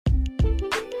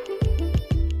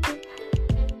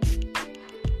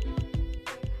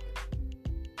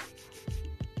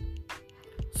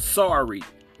Sorry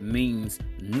means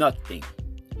nothing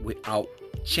without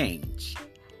change.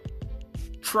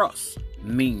 Trust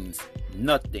means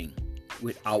nothing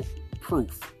without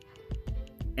proof.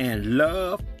 And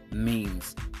love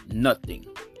means nothing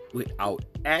without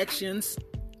actions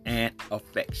and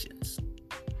affections.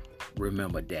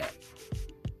 Remember that.